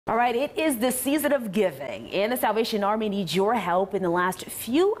All right, it is the season of giving, and the Salvation Army needs your help in the last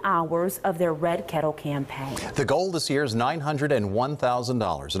few hours of their Red Kettle campaign. The goal this year is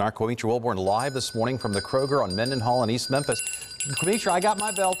 $901,000. And our Quemetra Wilborn live this morning from the Kroger on Mendenhall in East Memphis. Quemetra, I got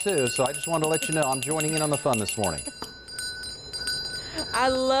my bell too, so I just wanted to let you know I'm joining in on the fun this morning. I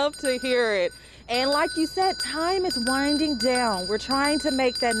love to hear it. And like you said, time is winding down. We're trying to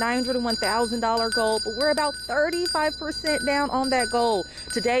make that $901,000 goal, but we're about 35% down on that goal.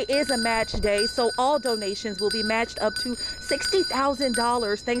 Today is a match day, so all donations will be matched up to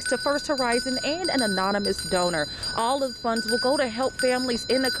 $60,000 thanks to First Horizon and an anonymous donor. All of the funds will go to help families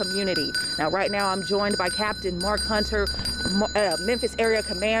in the community. Now, right now, I'm joined by Captain Mark Hunter, Memphis area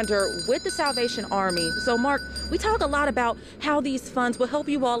commander with the Salvation Army. So, Mark, we talk a lot about how these funds will help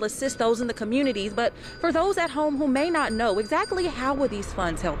you all assist those in the community. But for those at home who may not know, exactly how will these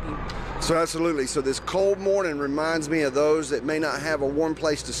funds help you? So absolutely. So this cold morning reminds me of those that may not have a warm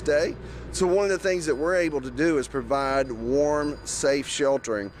place to stay. So one of the things that we're able to do is provide warm, safe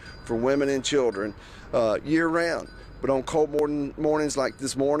sheltering for women and children year round. But on cold mornings like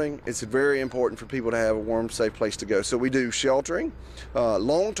this morning, it's very important for people to have a warm, safe place to go. So we do sheltering,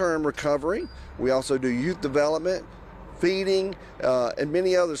 long-term recovery. We also do youth development, feeding, and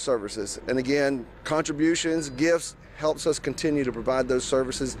many other services. And again, contributions, gifts helps us continue to provide those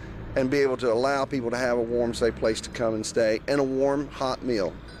services and be able to allow people to have a warm, safe place to come and stay and a warm, hot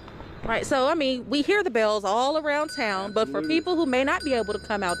meal. Right, so I mean, we hear the bells all around town, but for people who may not be able to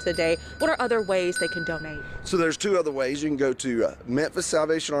come out today, what are other ways they can donate? So there's two other ways. You can go to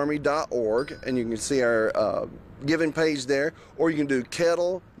memphissalvationarmy.org and you can see our giving page there, or you can do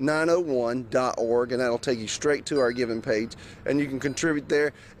kettle901.org and that'll take you straight to our giving page and you can contribute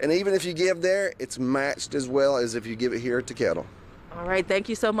there. And even if you give there, it's matched as well as if you give it here at the Kettle. All right, thank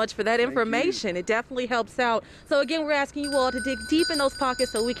you so much for that information. It definitely helps out. So again, we're asking you all to dig deep in those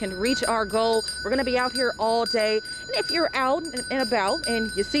pockets so we can reach our goal. We're going to be out here all day. And if you're out and about and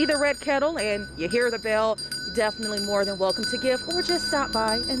you see the Red Kettle and you hear the bell, you're definitely more than welcome to give or just stop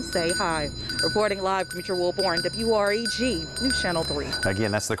by and say hi. Reporting live, Quemetra Wilborn, WREG, News Channel 3.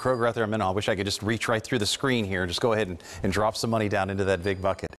 Again, that's the Kroger out there in Mendenhall. I wish I could just reach right through the screen here and just go ahead and drop some money down into that big bucket.